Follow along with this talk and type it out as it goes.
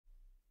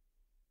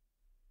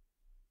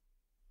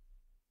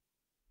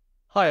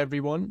Hi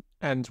everyone,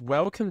 and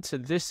welcome to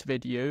this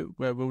video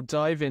where we'll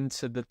dive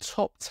into the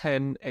top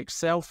 10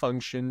 Excel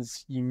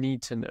functions you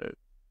need to know.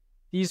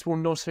 These will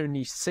not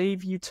only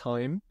save you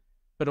time,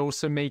 but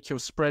also make your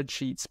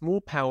spreadsheets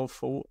more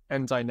powerful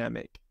and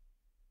dynamic.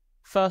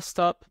 First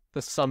up,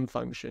 the sum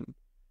function.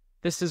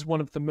 This is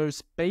one of the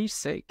most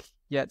basic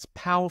yet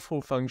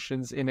powerful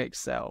functions in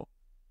Excel.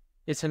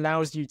 It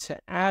allows you to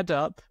add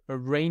up a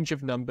range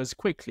of numbers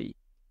quickly.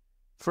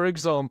 For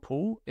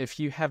example, if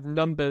you have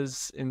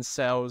numbers in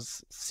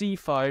cells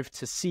C5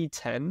 to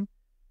C10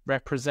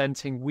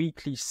 representing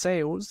weekly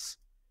sales,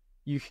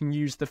 you can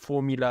use the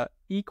formula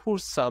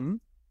equals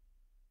sum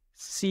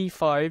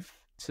C5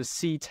 to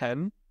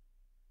C10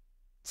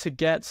 to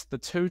get the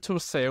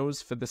total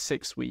sales for the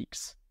 6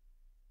 weeks.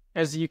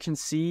 As you can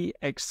see,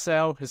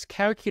 Excel has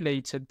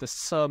calculated the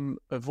sum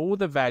of all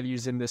the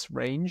values in this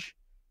range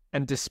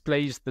and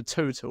displays the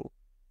total.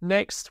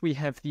 Next, we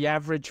have the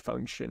average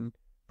function,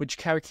 which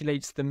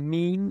calculates the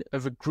mean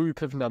of a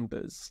group of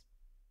numbers.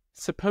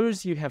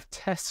 Suppose you have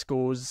test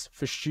scores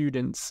for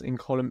students in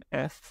column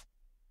F.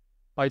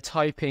 By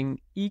typing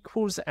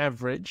equals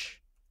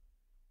average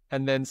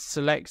and then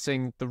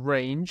selecting the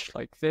range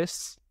like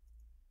this,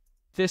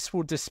 this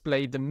will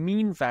display the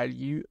mean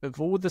value of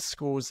all the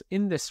scores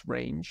in this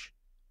range,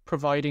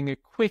 providing a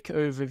quick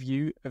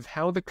overview of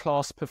how the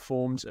class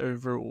performed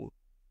overall.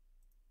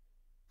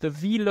 The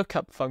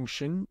VLOOKUP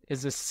function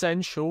is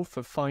essential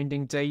for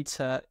finding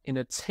data in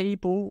a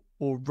table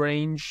or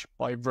range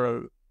by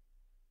row.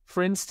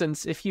 For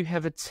instance, if you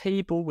have a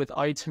table with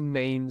item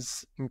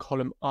names in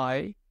column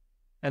I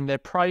and their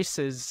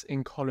prices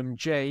in column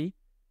J,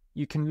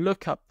 you can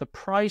look up the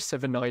price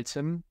of an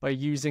item by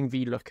using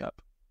VLOOKUP.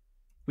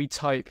 We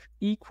type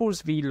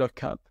equals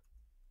VLOOKUP.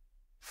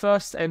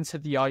 First enter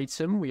the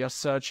item we are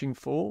searching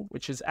for,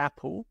 which is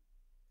Apple.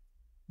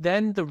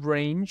 Then the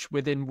range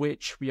within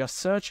which we are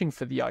searching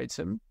for the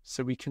item,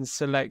 so we can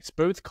select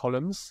both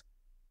columns,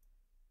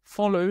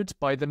 followed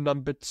by the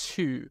number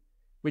 2,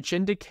 which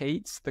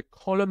indicates the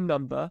column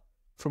number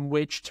from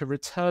which to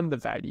return the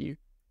value,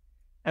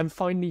 and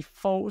finally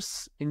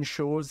false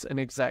ensures an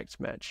exact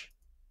match.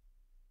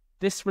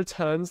 This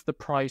returns the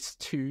price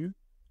 2,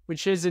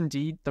 which is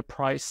indeed the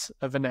price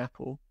of an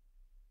apple.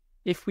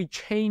 If we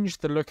change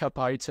the lookup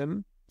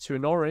item to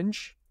an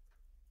orange,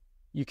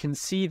 you can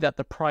see that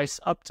the price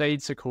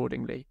updates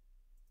accordingly.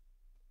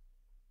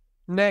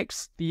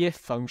 Next, the if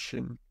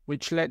function,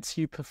 which lets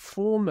you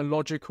perform a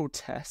logical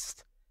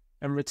test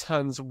and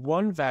returns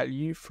one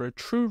value for a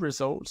true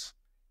result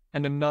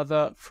and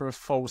another for a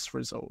false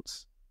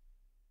result.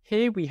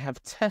 Here we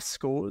have test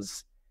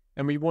scores,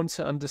 and we want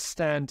to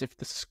understand if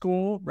the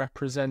score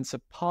represents a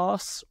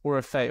pass or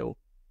a fail.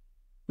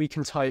 We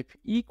can type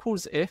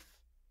equals if,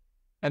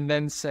 and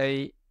then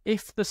say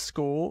if the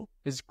score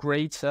is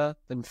greater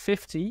than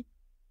 50,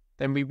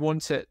 then we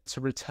want it to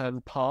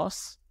return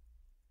pass,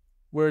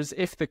 whereas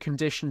if the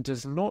condition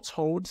does not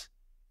hold,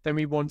 then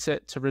we want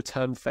it to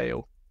return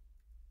fail.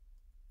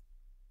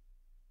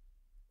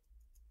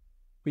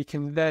 We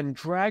can then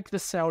drag the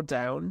cell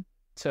down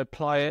to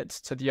apply it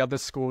to the other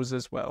scores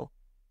as well.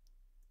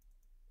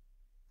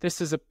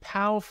 This is a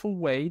powerful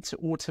way to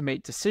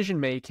automate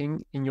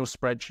decision-making in your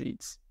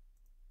spreadsheets.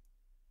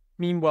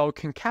 Meanwhile,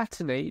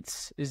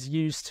 concatenate is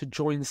used to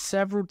join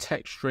several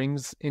text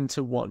strings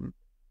into one.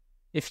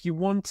 If you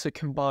want to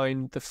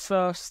combine the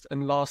first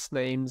and last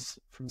names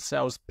from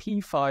cells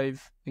P5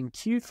 and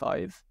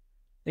Q5,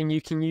 then you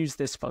can use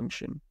this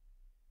function.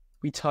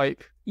 We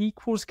type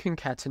equals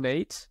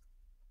concatenate,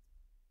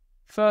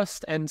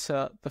 first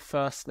enter the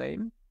first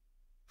name,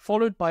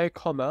 followed by a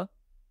comma,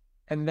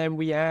 and then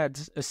we add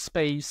a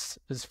space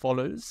as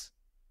follows,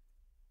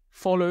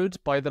 followed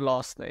by the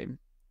last name.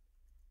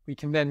 We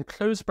can then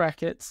close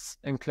brackets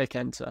and click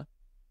enter.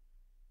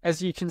 As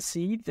you can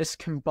see, this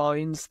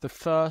combines the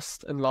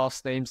first and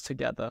last names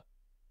together.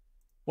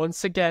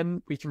 Once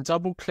again, we can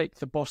double-click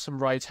the bottom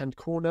right-hand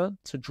corner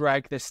to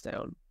drag this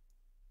down.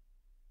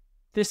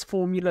 This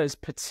formula is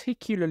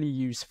particularly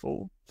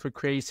useful for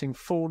creating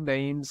full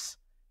names,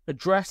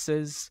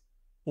 addresses,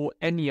 or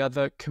any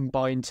other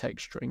combined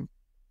text string.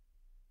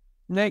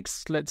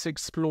 Next, let's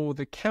explore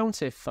the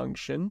COUNTIF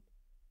function,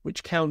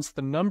 which counts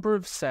the number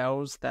of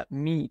cells that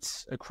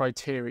meet a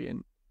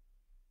criterion.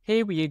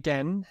 Here we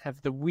again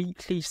have the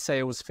weekly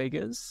sales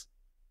figures,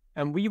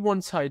 and we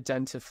want to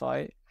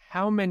identify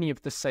how many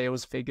of the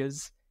sales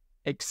figures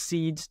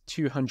exceed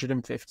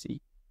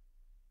 250.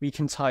 We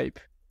can type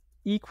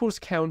equals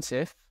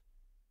COUNTIF,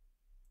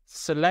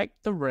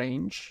 select the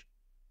range,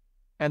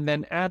 and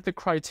then add the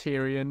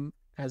criterion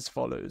as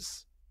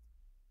follows.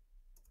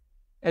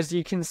 As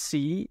you can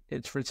see,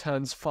 it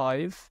returns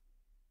 5,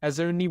 as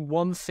only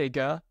one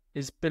figure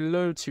is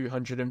below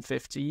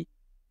 250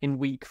 in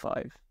week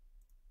 5.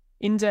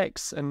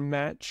 Index and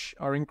match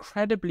are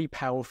incredibly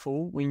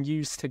powerful when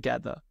used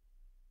together.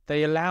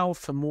 They allow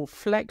for more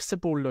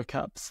flexible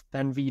lookups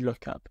than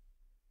VLOOKUP.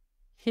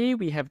 Here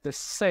we have the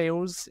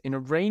sales in a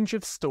range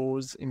of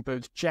stores in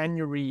both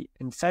January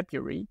and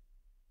February.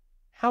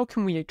 How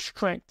can we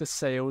extract the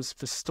sales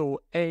for store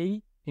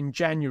A in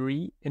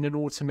January in an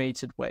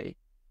automated way?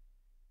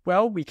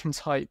 Well, we can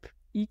type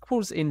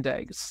equals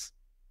index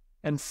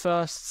and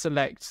first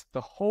select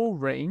the whole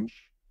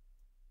range.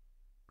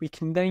 We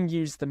can then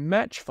use the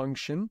match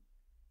function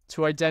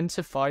to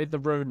identify the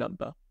row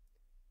number.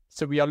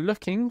 So we are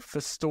looking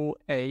for store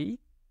A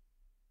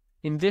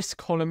in this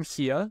column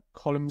here,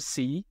 column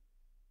C,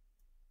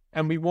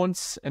 and we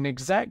want an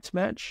exact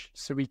match,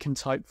 so we can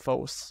type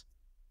false.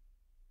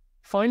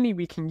 Finally,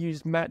 we can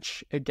use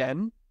match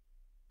again,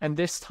 and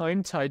this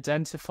time to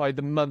identify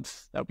the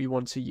month that we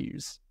want to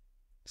use.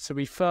 So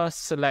we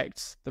first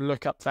select the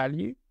lookup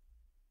value,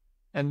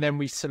 and then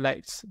we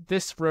select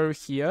this row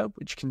here,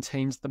 which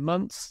contains the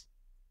months,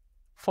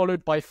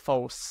 followed by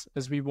false,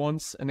 as we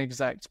want an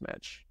exact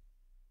match.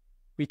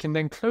 We can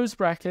then close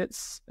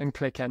brackets and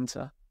click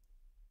enter.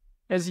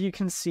 As you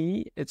can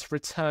see, it's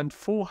returned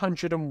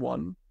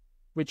 401,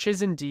 which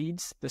is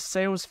indeed the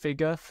sales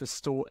figure for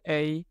store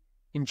A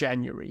in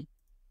January.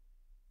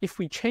 If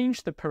we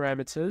change the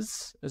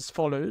parameters as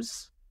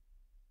follows,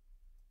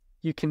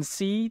 you can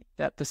see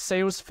that the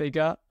sales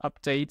figure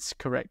updates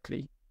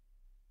correctly.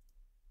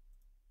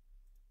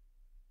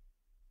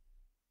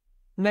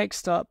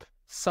 Next up,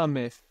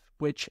 SUMIF,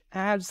 which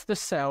adds the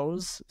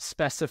cells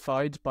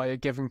specified by a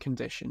given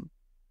condition.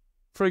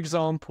 For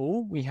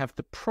example, we have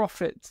the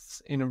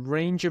profits in a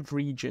range of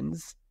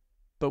regions,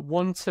 but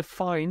want to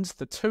find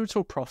the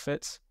total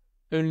profit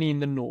only in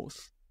the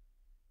north.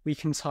 We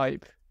can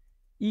type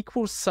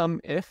equals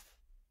SUMIF,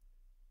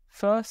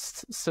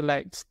 first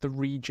select the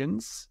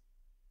regions,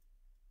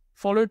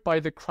 followed by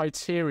the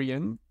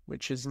criterion,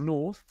 which is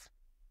north,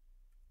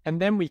 and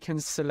then we can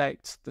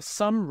select the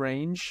sum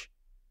range,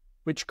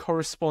 which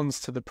corresponds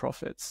to the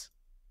profits.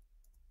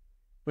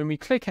 When we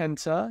click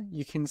enter,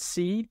 you can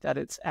see that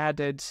it's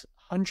added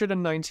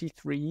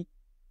 193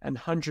 and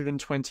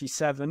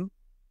 127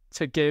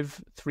 to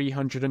give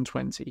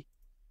 320.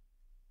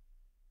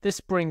 This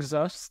brings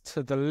us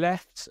to the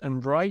left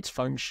and right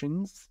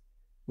functions,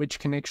 which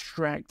can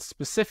extract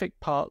specific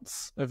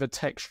parts of a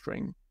text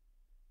string.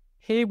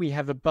 Here we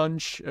have a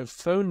bunch of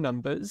phone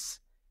numbers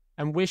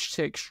and wish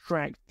to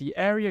extract the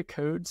area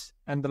code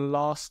and the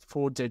last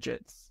 4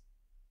 digits.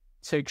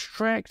 To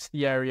extract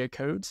the area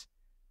code,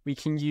 we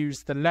can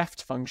use the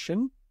left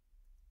function,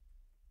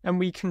 and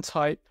we can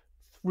type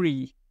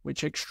 3,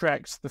 which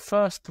extracts the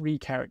first 3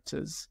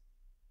 characters.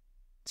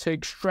 To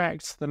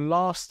extract the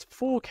last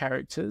 4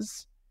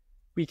 characters,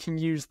 we can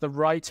use the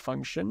right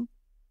function,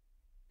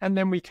 and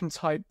then we can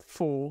type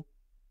 4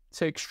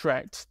 to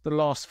extract the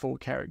last 4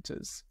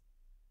 characters.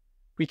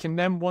 We can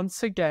then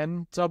once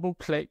again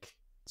double-click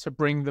to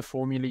bring the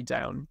formulae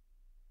down.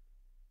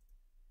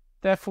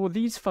 Therefore,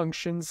 these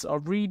functions are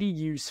really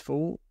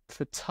useful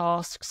for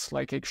tasks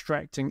like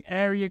extracting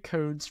area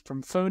codes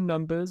from phone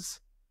numbers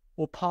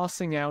or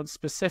passing out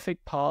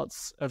specific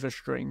parts of a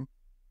string.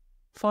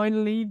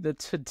 Finally, the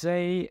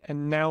today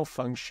and now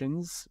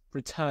functions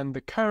return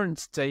the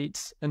current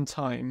date and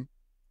time.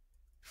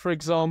 For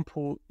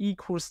example,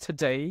 equals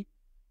today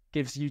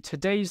gives you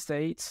today's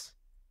date,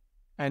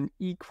 and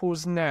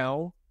equals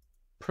now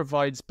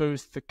provides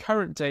both the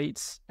current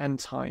date and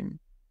time.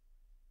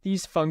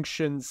 These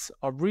functions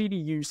are really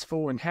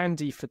useful and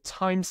handy for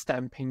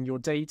timestamping your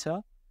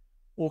data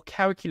or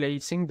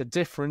calculating the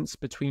difference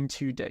between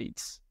 2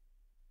 dates.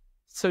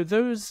 So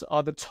those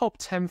are the top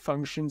 10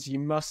 functions you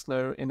must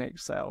know in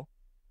Excel.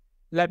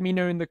 Let me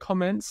know in the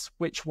comments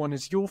which one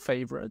is your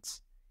favorite,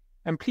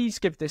 and please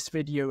give this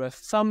video a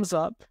thumbs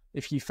up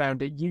if you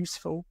found it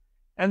useful,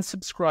 and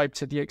subscribe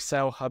to the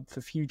Excel Hub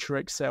for future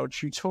Excel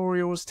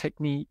tutorials,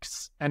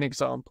 techniques, and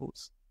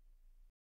examples.